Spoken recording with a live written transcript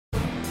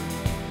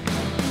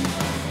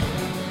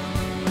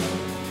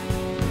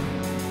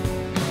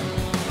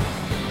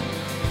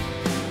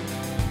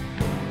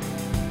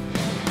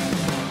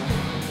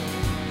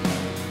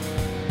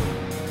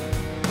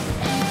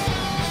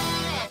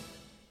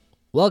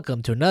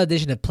Welcome to another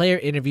edition of Player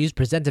Interviews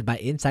presented by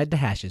Inside the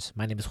Hashes.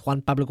 My name is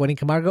Juan Pablo Guarin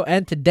Camargo,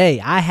 and today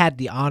I had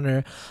the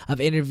honor of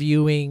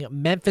interviewing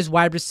Memphis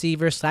wide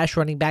receiver /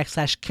 running back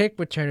 / kick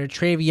returner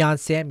Travion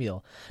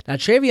Samuel. Now,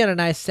 Travion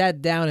and I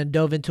sat down and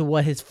dove into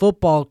what his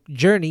football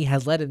journey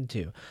has led him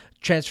to,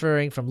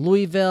 transferring from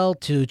Louisville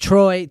to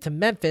Troy to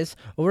Memphis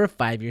over a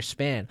 5-year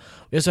span.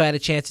 We also had a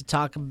chance to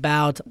talk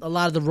about a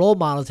lot of the role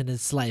models in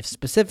his life,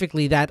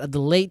 specifically that of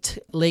the late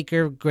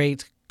Laker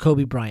great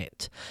Kobe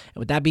Bryant. And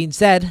with that being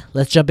said,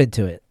 let's jump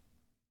into it.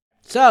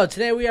 So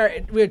today we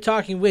are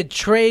talking with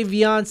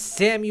Travion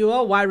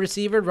Samuel, wide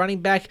receiver, running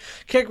back,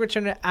 kick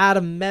returner out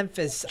of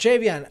Memphis.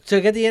 Travion,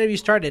 to get the interview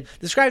started,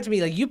 describe to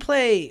me, like, you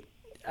play,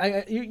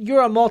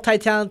 you're a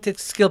multi-talented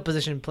skill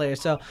position player.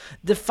 So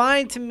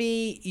define to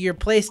me your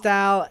play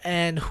style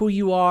and who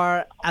you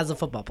are as a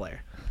football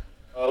player.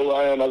 Who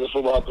I am as a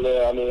football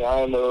player, I mean,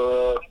 I'm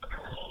a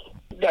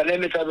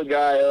dynamic type of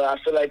guy. I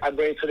feel like I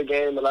bring to the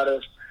game a lot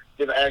of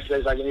different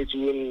aspects. I can hit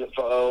you in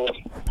for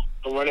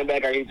running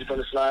back. I can hit you from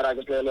the slide. I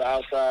can play a little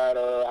outside.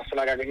 I feel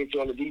like I can hit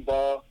you on the deep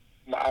ball.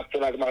 I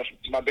feel like my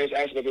best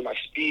aspect is my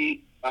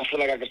speed. I feel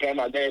like I can play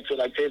my game to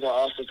like Tavon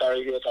Austin,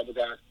 Tyreek Hill type of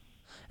guy.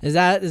 Is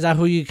that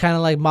who you kind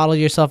of like model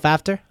yourself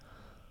after?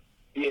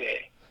 Yeah.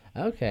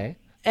 Okay.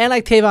 And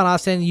like Tavon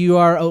Austin, you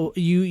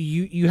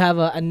have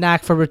a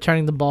knack for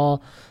returning the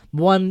ball.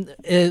 One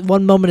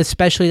moment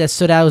especially that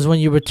stood out was when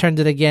you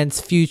returned it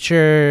against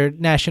future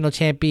national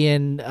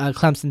champion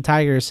Clemson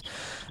Tigers.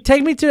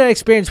 Take me to that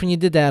experience when you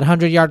did that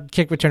 100-yard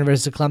kick return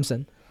versus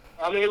Clemson.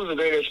 I mean, it was a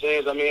great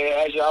experience. I mean,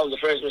 actually, I was a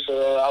freshman, so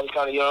I was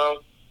kind of young.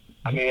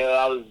 I mean,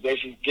 I was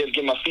basically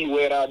getting my feet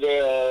wet out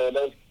there.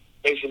 That was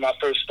basically my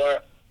first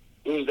start.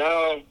 We was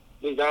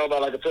down by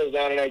like a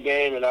touchdown in that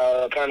game, and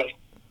I kind of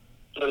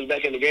put us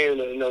back in the game,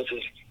 to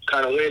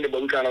kind of win it,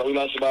 but we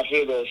lost by a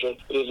field goal, so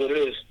it is what it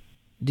is.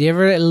 Do you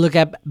ever look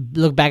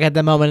back at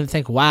that moment and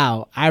think,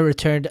 wow, I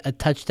returned a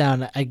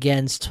touchdown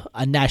against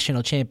a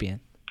national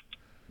champion?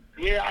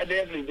 Yeah, I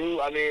definitely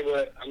do. I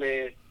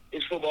mean,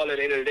 it's football at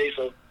the end of the day,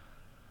 so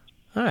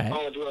all right. I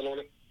don't dwell on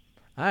it.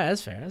 All right,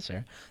 that's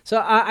fair. So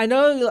I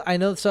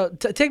know. So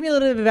take me a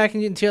little bit back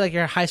into like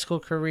your high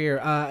school career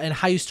and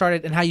how you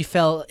started and how you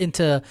fell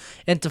into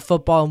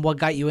football and what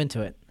got you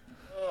into it.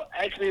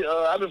 Actually,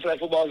 I've been playing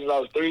football since I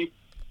was 3,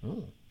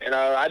 Ooh.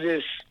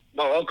 and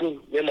my uncle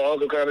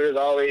kind of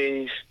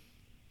always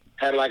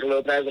had like a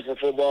little passion for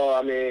football.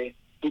 I mean,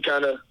 he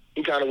kind of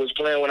was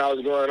playing when I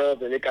was growing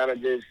up, and it kind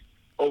of just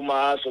opened my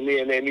eyes for me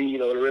and made me,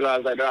 to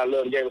realize like that I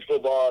love the game of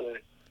football, and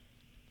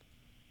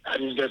I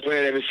just been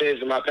playing ever since.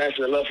 And my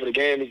passion and love for the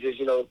game is just,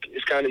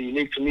 it's kind of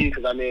unique to me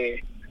because I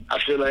mean, I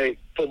feel like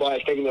football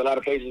has taken me a lot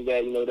of places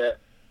that that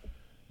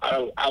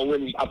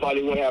I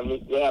probably wouldn't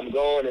have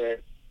gone, and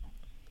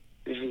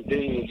this is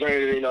a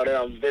journey that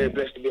I'm very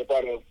blessed to be a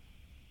part of.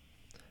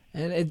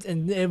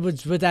 And it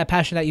was with that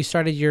passion that you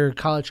started your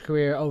college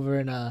career over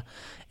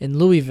in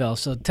Louisville.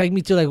 So take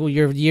me to like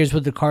your years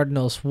with the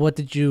Cardinals. What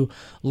did you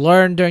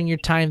learn during your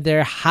time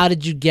there? How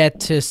did you get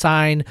to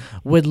sign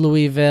with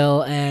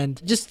Louisville?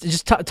 And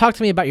just talk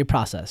to me about your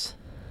process.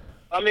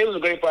 I mean, it was a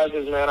great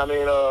process, man. I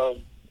mean,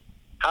 how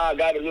I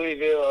got to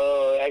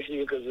Louisville, actually,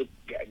 because the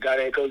guy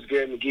named Coach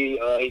Gary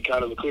McGee, he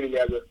kind of recruited me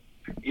as a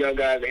young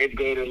guy, as an 8th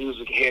grader. He was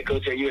the head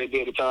coach at UAB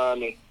at the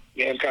time, and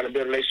we had kind of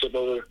built a relationship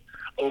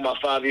over my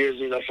 5 years,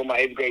 from my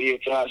 8th grade year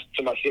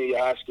to my senior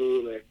high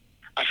school. And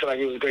I feel like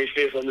it was a great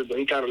fit for me, but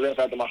he kind of left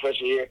after my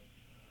freshman year.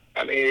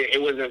 I mean, it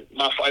wasn't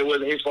my fault. It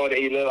wasn't his fault that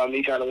he left. I mean,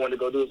 he kind of wanted to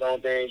go do his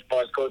own thing as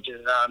far as coaching,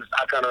 and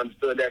I kind of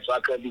understood that, so I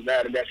couldn't be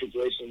mad at that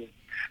situation.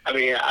 I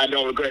mean, I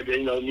don't regret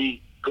that,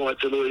 me going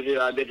to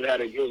Louisville. I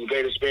definitely it was a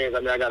great experience. I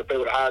mean, I got to play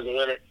with a Heisman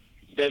winner.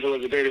 Definitely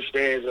was a great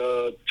experience.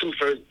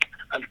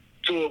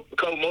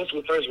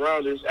 Multiple first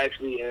rounders,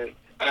 actually, and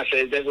I said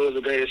it definitely was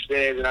a great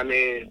experience. And I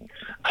mean,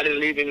 I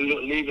didn't leave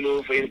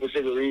Louisville for any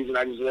specific reason.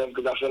 I just left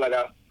because I feel like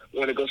I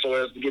wanted to go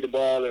somewhere else to get the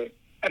ball, and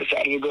I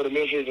decided to go to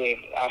Memphis. And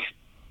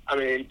I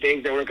mean,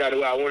 things didn't work out the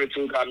way I wanted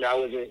to. I mean, I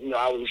wasn't,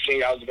 I was a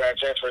senior. I was a grad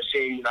transfer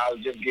senior. I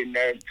was just getting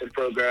there to the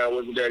program. I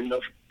wasn't there,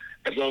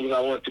 as long as I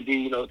wanted to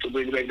be, to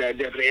really make that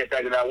definite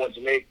impact that I wanted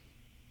to make.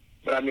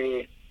 But I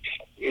mean,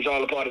 it's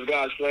all a part of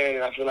God's plan,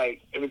 and I feel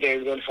like everything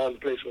is going to fall into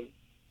place for me.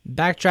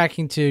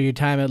 Backtracking to your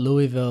time at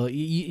Louisville,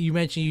 you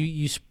mentioned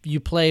you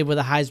played with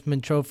a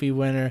Heisman Trophy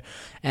winner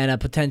and a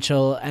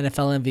potential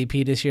NFL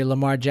MVP this year,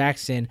 Lamar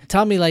Jackson.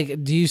 Tell me,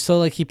 like, do you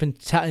still keep in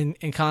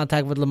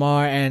contact with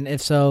Lamar, and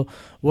if so,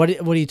 what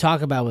do you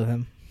talk about with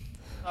him?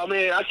 I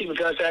mean, I keep in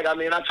contact. I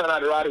mean, I try not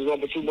to ride his one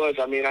for too much.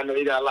 I mean, I know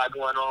he got a lot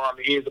going on. I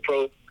mean, he's a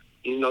pro.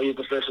 He's a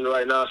professional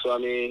right now, so I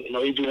mean,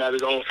 he do have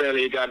his own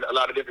family. He got a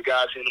lot of different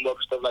guys hitting him up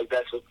and stuff like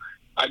that. So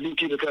I do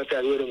keep in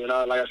contact with him, and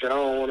like I said, I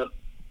don't want to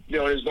be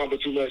on his bumper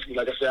too much.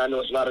 Like I said, I know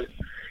it's a lot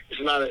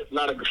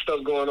of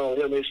stuff going on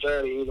with him, his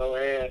family,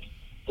 and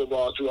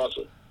football too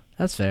also.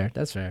 That's fair.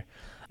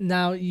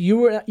 Now, you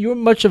were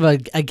much of a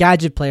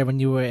gadget player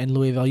when you were in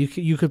Louisville.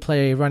 You could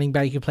play running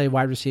back, you could play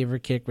wide receiver,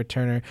 kick,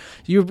 returner.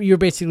 You're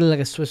basically like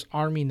a Swiss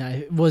Army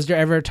knife. Was there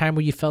ever a time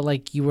where you felt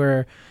like you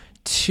were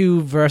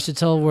too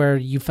versatile where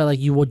you felt like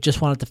you would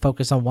just wanted to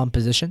focus on one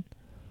position?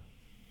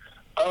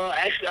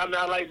 Actually, I mean,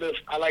 I like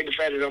the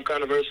fact that I'm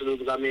kind of versatile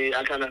because I mean,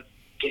 I kind of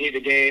can hit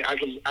the game. I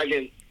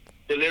can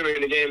deliver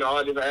in the game in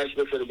all different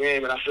aspects of the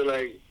game, and I feel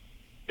like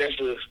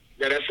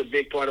that's a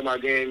big part of my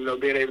game. You know,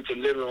 being able to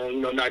deliver on,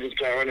 you know, not just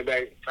playing running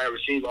back, playing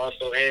receiver,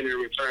 also and in the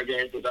return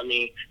game. Because I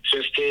mean,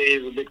 16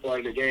 is a big part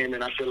of the game,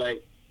 and I feel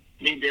like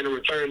me being a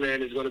return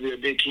man is going to be a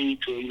big key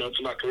to, you know,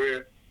 to my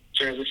career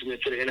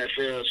transitioning to the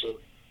NFL. So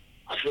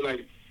I feel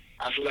like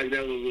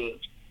that was a,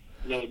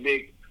 you know,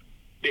 big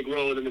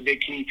role and a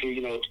big key to,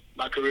 you know,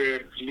 my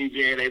career, me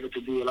being able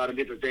to do a lot of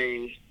different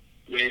things,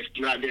 and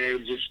not being able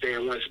to just stay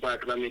in one spot.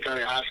 Because I mean, kind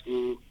of in high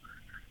school,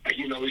 like,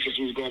 you know, since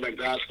we was going back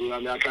to high school, I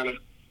mean,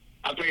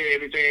 I played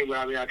everything, but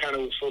I mean, I kind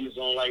of was focused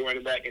on like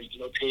running back, and, you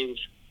know, teams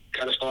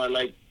kind of started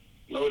like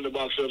loading the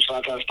box up, so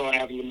I kind of started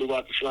having to move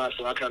out the slot.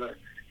 So I kind of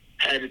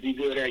had to be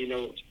good at, you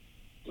know,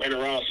 running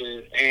routes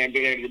and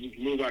being able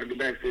to move out of the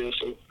backfield.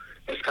 So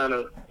that's kind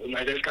of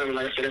like I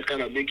said, that's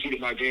kind of a big key to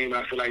my game.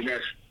 And I feel like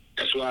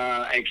that's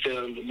why I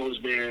excel the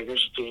most, being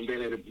versatile and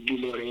being able to do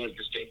more than one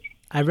thing.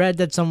 I read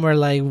that somewhere,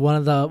 like one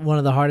of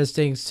the hardest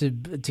things to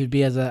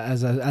be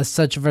as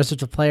such a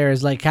versatile player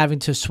is like having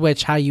to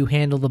switch how you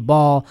handle the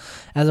ball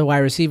as a wide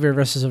receiver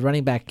versus a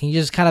running back. Can you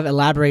just kind of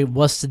elaborate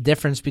what's the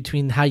difference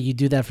between how you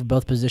do that for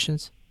both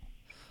positions?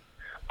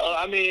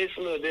 I mean, it's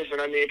a little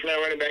different. I mean,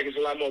 playing running back is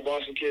a lot more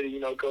ball security. You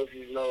know,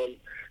 coaches, you know,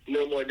 a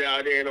little more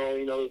dialed in on,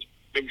 you know,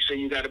 making sure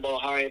you got the ball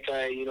high and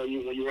tight. You know,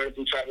 when you're running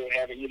through traffic and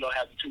having the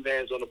two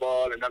hands on the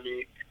ball. And I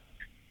mean,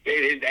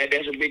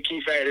 that's a big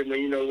key factor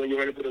when you're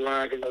running through the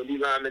line. Because, you know,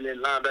 these linemen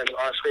and linebackers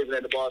are scraping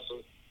at the ball, so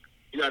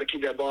you got to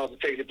keep that ball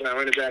protected playing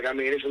running back. I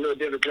mean, it's a little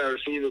different playing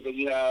receiver because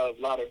you have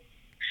a lot of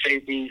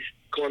safeties,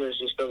 corners,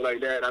 and stuff like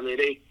that. I mean,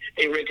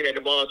 they raking at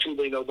the ball too,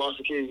 but, you know, ball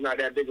security is not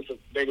that big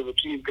of a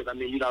key because, I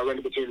mean, you're not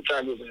running between the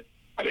tackles. And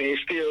I mean,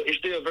 it's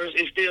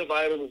still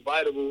vital,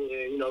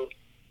 and, you know,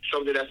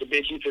 something that's a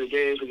big key to the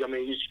game because, I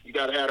mean, you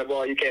got to have the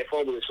ball, you can't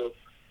fumble it. So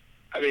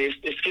I mean,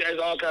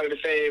 it's all kind of the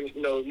same,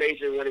 you know,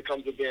 nature when it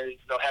comes to being, you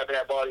know, having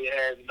that ball in your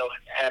hands, you know,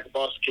 have the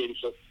ball security.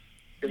 So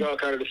it's all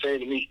kind of the same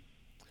to me.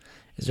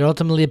 Is there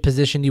ultimately a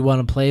position you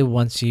want to play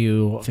once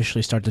you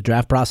officially start the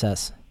draft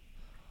process?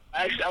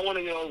 Actually, I want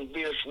to, you know,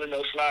 be a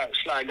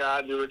slot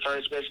guy, be a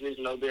return specialist,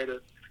 you know, be able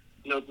to,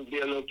 you know,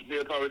 be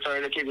a punt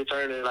returner, keep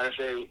returning. Like I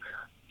said,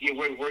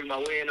 work my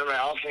way in the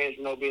right offense,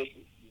 you know, be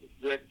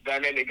a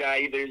dynamic guy,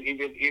 either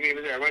if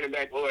it's a running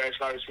back or a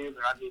slot receiver.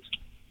 I just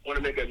want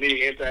to make a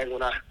big impact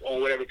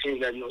on whatever team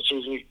that, you know,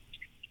 choose me.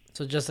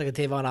 So just like a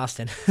Tavon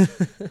Austin.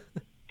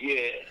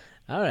 Yeah.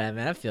 All right,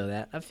 man. I feel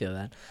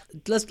that.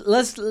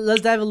 Let's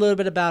dive a little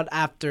bit about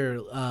after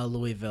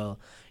Louisville.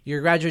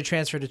 Your graduate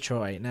transfer to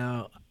Troy.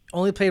 Now,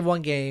 only played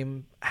one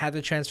game, had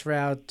to transfer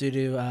out due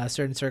to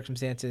certain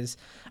circumstances.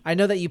 I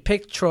know that you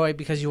picked Troy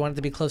because you wanted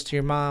to be close to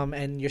your mom,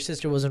 and your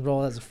sister was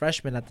enrolled as a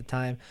freshman at the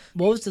time.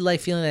 What was it like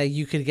feeling that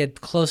you could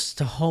get close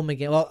to home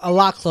again? Well, a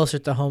lot closer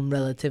to home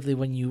relatively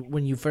when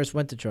you first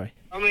went to Troy.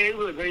 I mean, it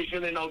was a great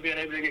feeling, being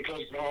able to get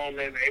close to home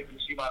and able to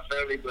see my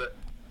family. But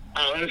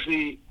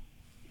honestly,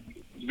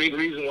 the big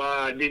reason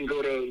why I didn't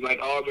go to like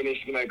Auburn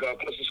and like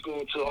close to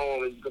school to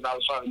home is because I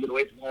was trying to get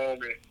away from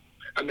home. And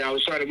I mean, I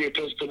was trying to get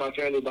close to my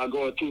family by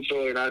going to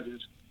Troy, and I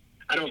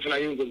don't feel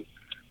like it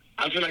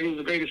was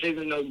a great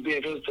decision, you know,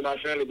 being close to my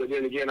family. But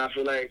then again, I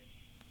feel like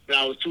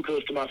I was too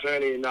close to my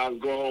family, and I was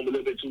going home a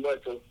little bit too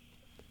much. So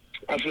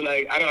I feel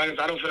like I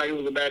don't feel like it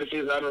was a bad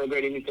decision. I don't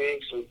regret anything.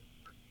 So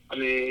I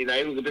mean,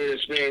 it was a great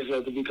experience, you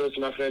know, to be close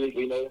to my family,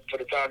 you know, for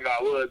the time that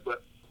I was.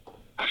 But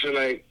I feel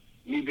like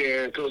me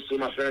being close to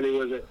my family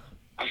wasn't.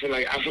 I feel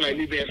like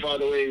me being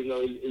farther away, you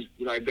know, is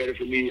like better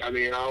for me. I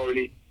mean,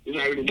 there's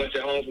not really much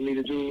at home for me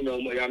to do, you know.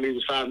 I mean,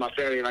 besides my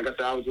family, and like I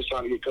said, I was just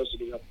trying to get closer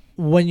to them.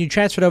 When you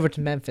transferred over to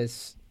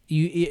Memphis,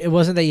 it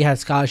wasn't that you had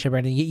scholarship or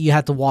anything. You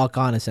had to walk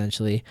on,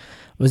 essentially.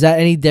 Was that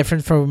any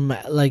different from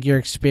like your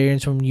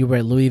experience when you were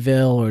at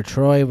Louisville or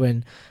Troy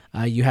when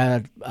you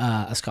had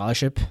a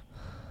scholarship?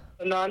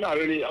 No, not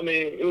really. I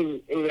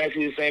mean, it was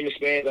actually the same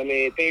experience. I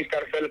mean, things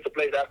kind of fell into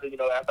place after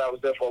I was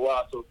there for a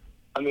while. So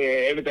I mean,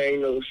 everything,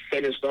 you know, was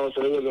set in stone,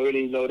 so it wasn't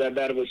really, you know, that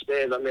bad of an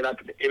experience. I mean,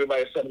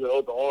 everybody accepted with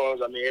open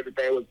arms. I mean,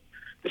 everything was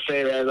the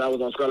same as I was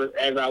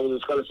a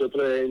scholarship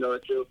player, you know,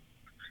 until, you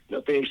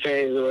know, things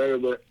changed or whatever.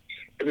 But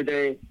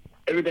everything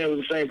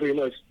was the same pretty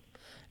much.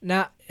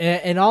 Now,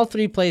 in all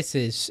three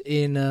places,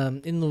 in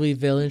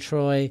Louisville, in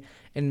Troy,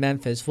 in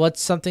Memphis,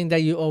 what's something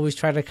that you always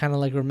try to kind of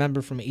like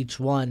remember from each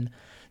one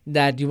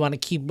that you want to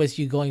keep with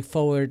you going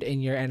forward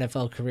in your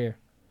NFL career?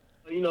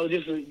 You know,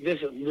 just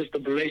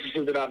the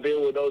relationship that I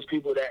built with those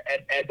people that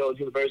at those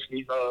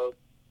universities.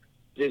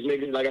 Just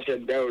making, like I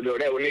said,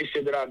 that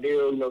relationship that I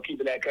built. You know,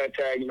 keeping that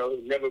contact. You know,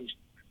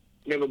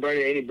 never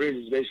burning any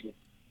bridges, basically.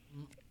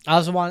 I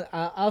also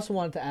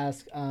wanted to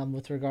ask,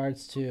 with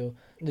regards to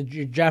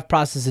your draft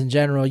process in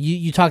general.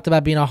 You talked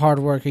about being a hard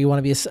worker. You want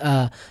to be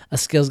a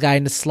skills guy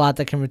in the slot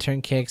that can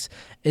return kicks.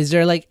 Is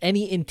there like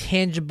any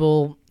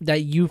intangible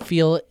that you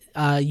feel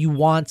you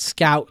want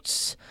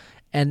scouts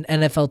and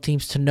NFL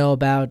teams to know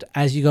about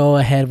as you go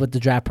ahead with the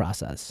draft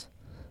process?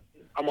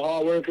 I'm a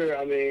hard worker.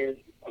 I mean,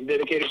 I'm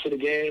dedicated to the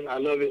game. I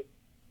love it,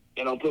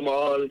 and I'm putting my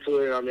all into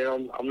it. I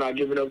mean, I'm not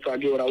giving up till I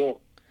get what I want.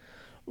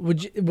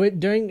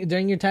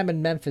 During your time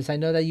in Memphis, I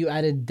know that you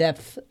added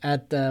depth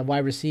at the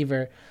wide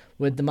receiver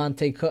with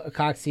DeMonte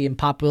Coxey and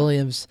Pop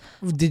Williams.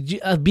 Did you,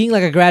 being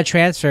like a grad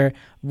transfer,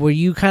 were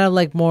you kind of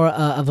like more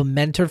of a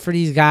mentor for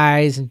these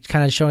guys and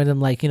kind of showing them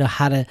like, you know,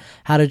 how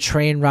to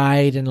train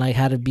right and like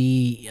how to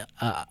be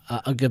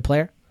a good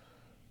player?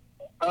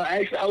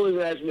 Actually, I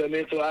wasn't actually a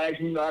mentor. I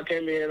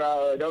came in.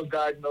 Those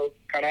guys,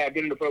 kind of had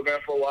been in the program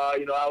for a while.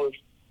 I was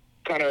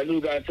kind of a new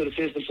guy to the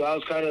system, so I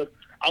was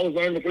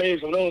learning the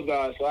plays from those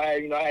guys. So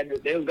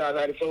those guys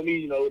had to show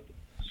me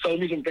some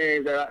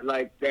things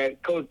that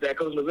Coach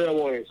Lavelle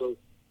wanted. So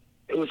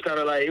it was kind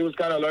of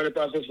a learning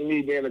process for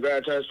me being a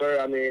grad transfer.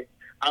 I mean,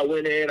 I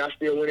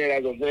still went in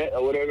as a vet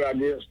or whatever. I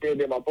still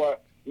did my part.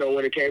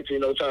 When it came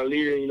to trying to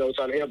lead and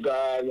trying to help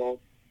guys,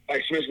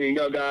 like especially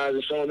young guys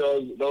and showing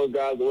those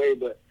guys the way.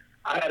 But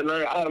I had to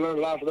learn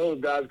a lot from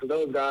those guys because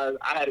those guys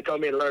I had to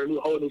come in and learn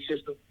a whole new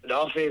system. The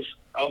offense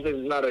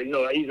is not an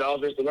easy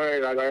offense to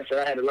learn. Like I said,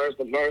 I had to learn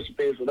some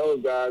things from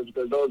those guys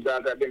because those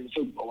guys have been in the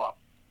Super Bowl a while.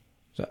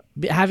 So,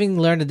 having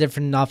learned a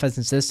different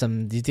offensive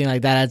system, do you think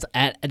like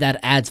that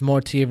adds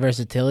more to your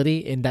versatility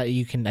in that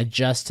you can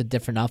adjust to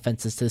different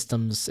offensive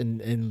systems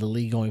in the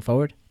league going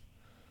forward?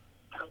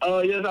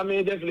 Yes, I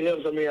mean, it definitely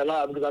helps a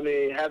lot because,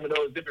 having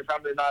those different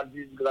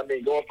terminologies because,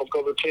 going from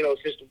Coach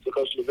Keno's system to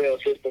Coach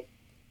Lavelle's system,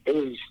 it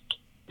was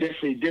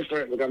definitely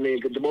different.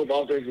 Because both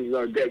offenses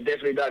are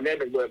definitely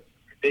dynamic, but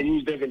they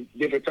use different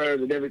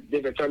terms and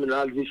different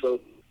terminology. So,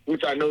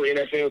 which I know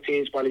NFL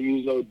teams probably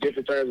use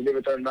different terms and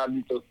different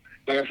terminology. So,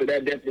 like I said,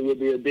 that definitely would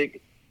be a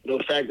big,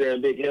 factor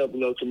and big help,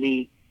 to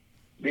me,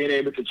 being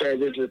able to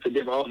transition to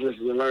different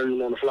offenses and learn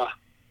them on the fly.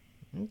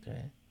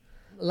 Okay.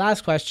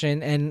 Last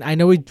question, and I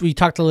know we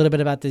talked a little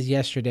bit about this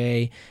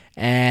yesterday,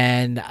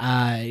 and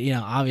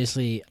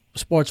obviously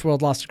sports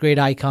world lost a great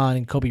icon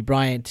in Kobe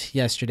Bryant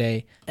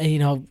yesterday. And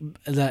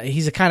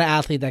he's a kind of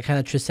athlete that kind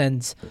of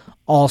transcends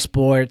all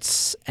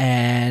sports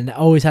and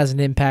always has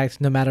an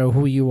impact no matter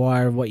who you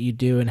are, what you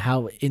do, and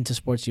how into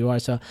sports you are.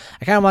 So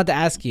I kind of wanted to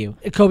ask you,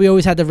 Kobe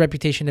always had the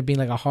reputation of being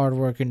like a hard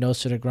worker, no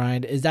sort of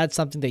grind. Is that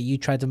something that you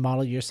tried to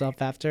model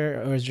yourself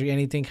after, or is there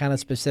anything kind of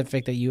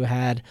specific that you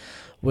had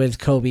with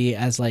Kobe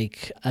as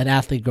like an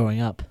athlete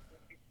growing up?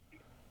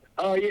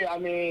 Oh, yeah,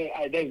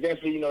 that's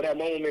definitely, that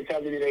moment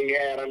mentality that he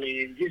had.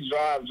 His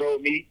drive drove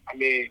me.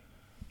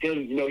 Him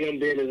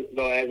being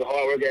as a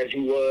hard worker as he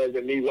was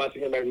and me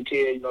watching him as a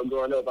kid,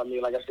 growing up,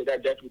 like I said,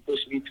 that definitely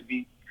pushed me to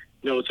be,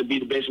 to be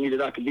the best me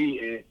that I could be.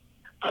 And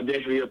I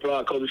definitely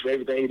applaud Kobe for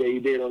everything that he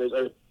did on this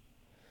earth.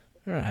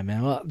 All right,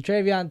 man. Well,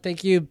 Travion,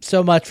 thank you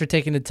so much for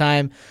taking the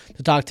time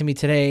to talk to me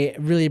today.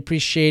 Really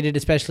appreciate it,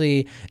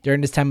 especially during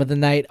this time of the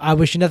night. I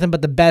wish you nothing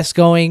but the best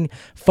going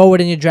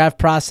forward in your draft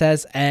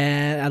process,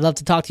 and I'd love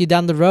to talk to you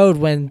down the road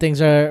when things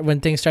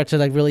start to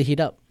like really heat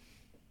up.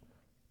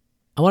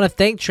 I want to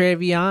thank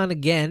Travion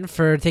again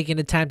for taking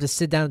the time to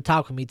sit down and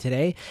talk with me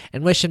today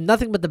and wish him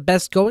nothing but the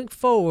best going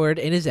forward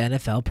in his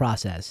NFL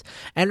process.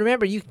 And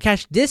remember, you can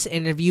catch this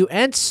interview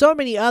and so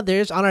many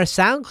others on our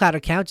SoundCloud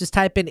account. Just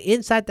type in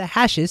Inside the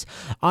Hashes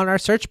on our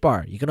search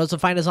bar. You can also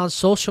find us on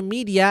social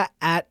media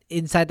at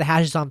Inside the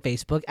Hashes on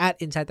Facebook,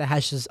 at Inside the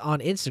Hashes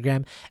on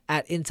Instagram,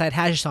 at Inside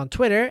Hashes on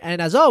Twitter.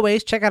 And as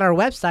always, check out our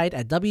website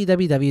at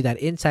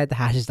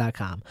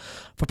www.insidethehashes.com.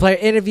 For player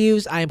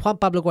interviews, I am Juan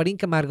Pablo Guarin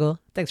Camargo.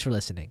 Thanks for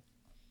listening.